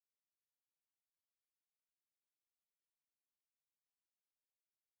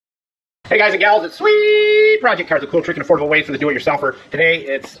Hey guys and gals, it's Sweet Project Cars, a cool, trick, and affordable way for the do-it-yourselfer. Today,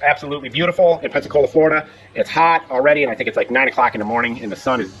 it's absolutely beautiful in Pensacola, Florida. It's hot already, and I think it's like 9 o'clock in the morning, and the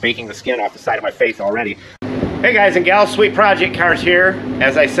sun is baking the skin off the side of my face already. Hey guys and gals, Sweet Project Cars here.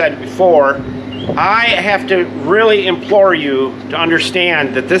 As I said before, I have to really implore you to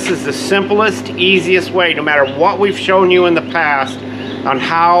understand that this is the simplest, easiest way, no matter what we've shown you in the past, on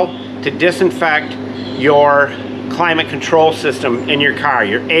how to disinfect your climate control system in your car,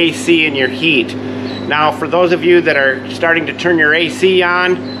 your AC and your heat. Now, for those of you that are starting to turn your AC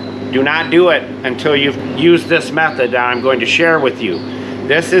on, do not do it until you've used this method that I'm going to share with you.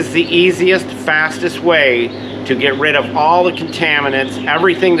 This is the easiest, fastest way to get rid of all the contaminants,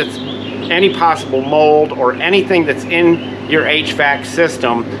 everything that's any possible mold or anything that's in your HVAC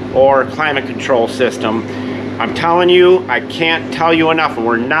system or climate control system. I'm telling you, I can't tell you enough, and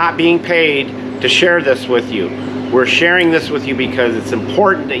we're not being paid to share this with you. We're sharing this with you because it's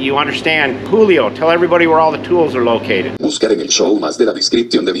important that you understand. Julio, tell everybody where all the tools are located. Buscar en el show más de la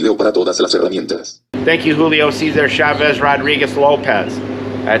descripción de video para todas las herramientas. Thank you, Julio Cesar Chavez Rodriguez Lopez.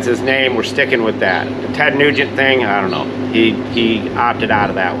 That's his name. We're sticking with that. The Ted Nugent thing, I don't know. He opted out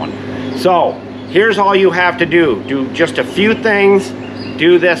of that one. So, here's all you have to do. Do just a few things.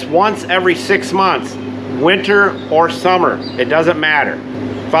 Do this once every 6 months. Winter or summer. It doesn't matter.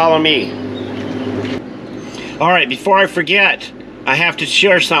 Follow me. All right, before I forget, I have to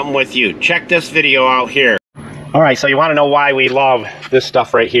share something with you. Check this video out here. All right, so you want to know why we love this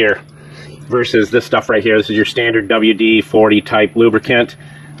stuff right here versus this stuff right here. This is your standard WD-40 type lubricant.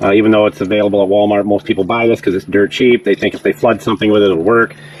 Even though it's available at Walmart, most people buy this because it's dirt cheap. They think if they flood something with it, it'll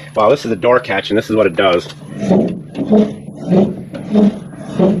work. Well, this is a door catch, and this is what it does.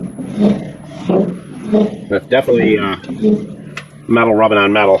 That's definitely metal rubbing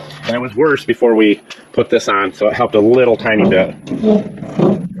on metal. And it was worse before we put this on, so it helped a little tiny bit.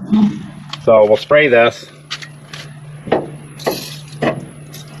 So we'll spray this.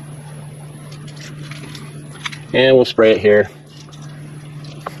 And we'll spray it here.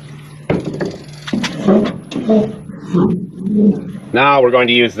 Now we're going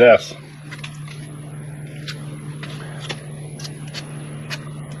to use this.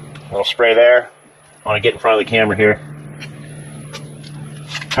 We'll spray there. I want to get in front of the camera here.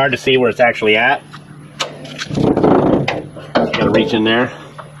 Hard to see where it's actually at. You gotta reach in there.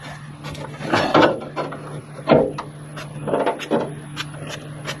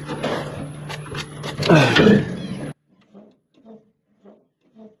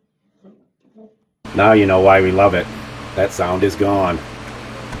 Now you know why we love it. That sound is gone.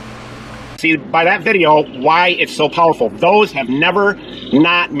 See, by that video, why it's so powerful. Those have never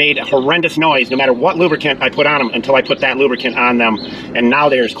not made a horrendous noise, no matter what lubricant I put on them, until I put that lubricant on them. And now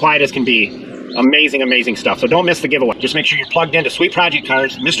they're as quiet as can be. Amazing, amazing stuff. So don't miss the giveaway. Just make sure you're plugged into Sweet Project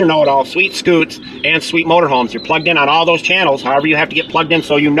Cars, Mr. Know-It-All, Sweet Scoots, and Sweet Motorhomes. You're plugged in on all those channels, however you have to get plugged in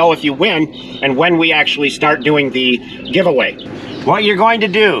so you know if you win and when we actually start doing the giveaway. What you're going to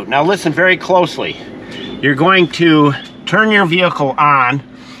do, now listen very closely. You're going to turn your vehicle on,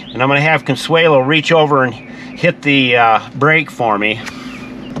 and I'm going to have Consuelo reach over and hit the brake for me.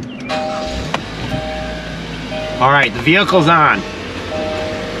 All right, the vehicle's on.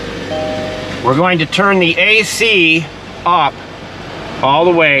 We're going to turn the AC up all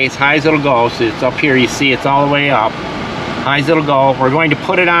the way, as high as it'll go. So it's up here, you see it's all the way up. High as it'll go. We're going to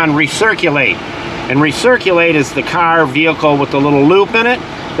put it on recirculate. And recirculate is the car vehicle with the little loop in it.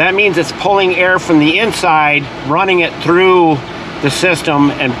 That means it's pulling air from the inside, running it through the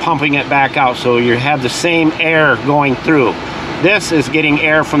system and pumping it back out, so you have the same air going through. This is getting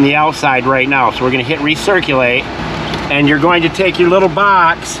air from the outside right now, so we're going to hit recirculate, and you're going to take your little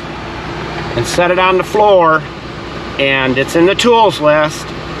box and set it on the floor, and it's in the tools list.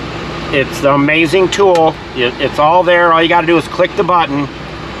 It's the amazing tool. It's all there. All you got to do is click the button.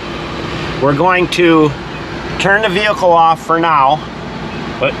 We're going to turn the vehicle off for now,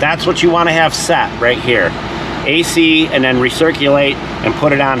 but that's what you want to have set right here. AC, and then recirculate and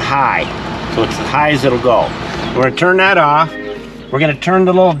put it on high, so it's as high as it'll go. We're going to turn that off. We're going to turn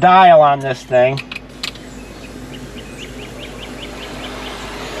the little dial on this thing,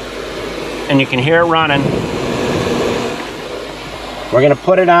 and you can hear it running. We're going to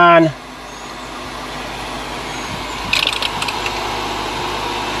put it on.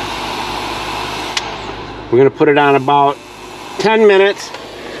 We're going to put it on about 10 minutes.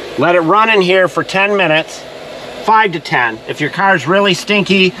 Let it run in here for 10 minutes. 5 to 10. If your car's really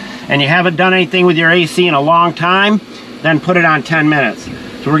stinky and you haven't done anything with your AC in a long time, then put it on 10 minutes.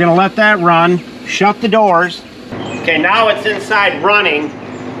 So we're going to let that run, shut the doors. Okay, now it's inside running,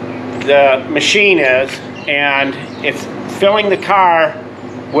 the machine is, and it's filling the car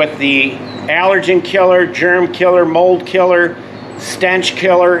with the allergen killer, germ killer, mold killer, stench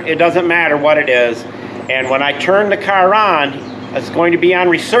killer. It doesn't matter what it is. And when I turn the car on, it's going to be on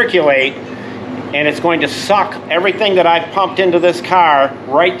recirculate, and it's going to suck everything that I've pumped into this car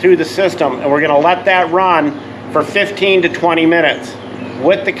right through the system, and we're going to let that run for 15 to 20 minutes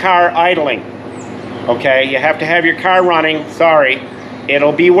with the car idling. Okay, you have to have your car running. Sorry,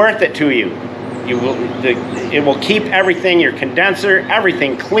 it'll be worth it to you. It will keep everything, your condenser,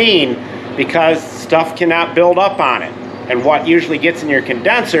 everything clean, because stuff cannot build up on it. And what usually gets in your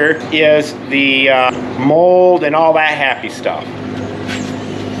condenser is the mold and all that happy stuff.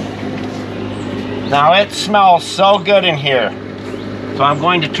 Now it smells so good in here. So I'm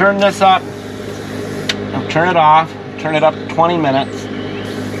going to turn this up and turn it off. Turn it up to 20 minutes.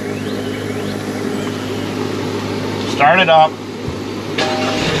 Start it up.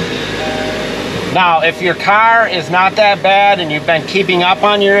 Now, if your car is not that bad and you've been keeping up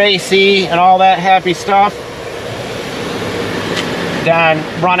on your AC and all that happy stuff, then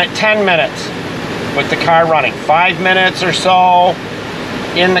run it 10 minutes with the car running. 5 minutes or so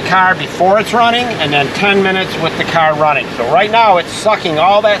in the car before it's running, and then 10 minutes with the car running. So right now it's sucking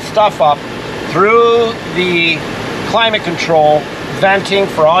all that stuff up through the climate control, venting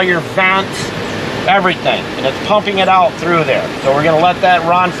for all your vents, everything, and it's pumping it out through there. So we're going to let that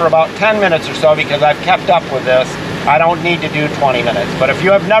run for about 10 minutes or so, because I've kept up with this. I don't need to do 20 minutes. But if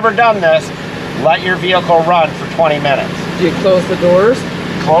you have never done this, let your vehicle run for 20 minutes. Do you close the doors?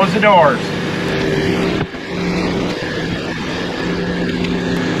 Close the doors.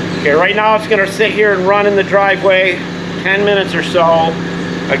 Okay, right now it's going to sit here and run in the driveway 10 minutes or so.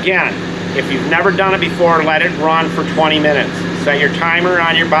 Again, if you've never done it before, let it run for 20 minutes. Set your timer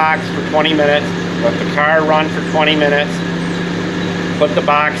on your box for 20 minutes. Let the car run for 20 minutes. Put the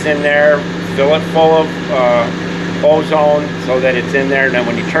box in there. Fill it full of ozone so that it's in there. And then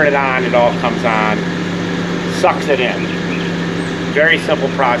when you turn it on, it all comes on. Sucks it in. Very simple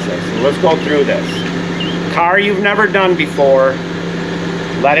process. So let's go through this. Car you've never done before.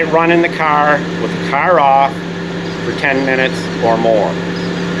 Let it run in the car with the car off for 10 minutes or more.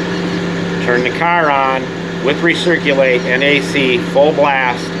 Turn the car on with recirculate and AC full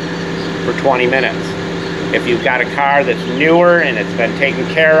blast for 20 minutes. If you've got a car that's newer and it's been taken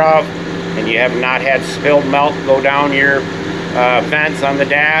care of and you have not had spilled milk go down your vents on the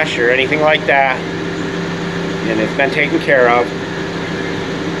dash or anything like that, and it's been taken care of,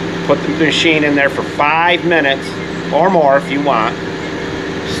 put the machine in there for 5 minutes or more if you want.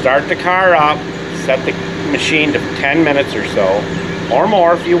 Start the car up, set the machine to 10 minutes or so, or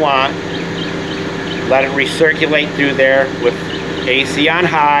more if you want. Let it recirculate through there with AC on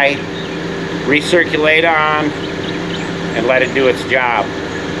high, recirculate on, and let it do its job.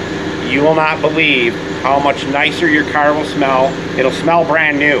 You will not believe how much nicer your car will smell. It'll smell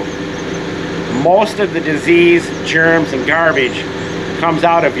brand new. Most of the disease, germs, and garbage comes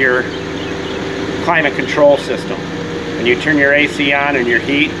out of your climate control system. When you turn your AC on and your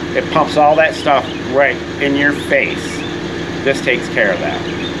heat, it pumps all that stuff right in your face. This takes care of that.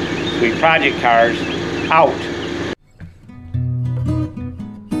 Sweet Project cars out.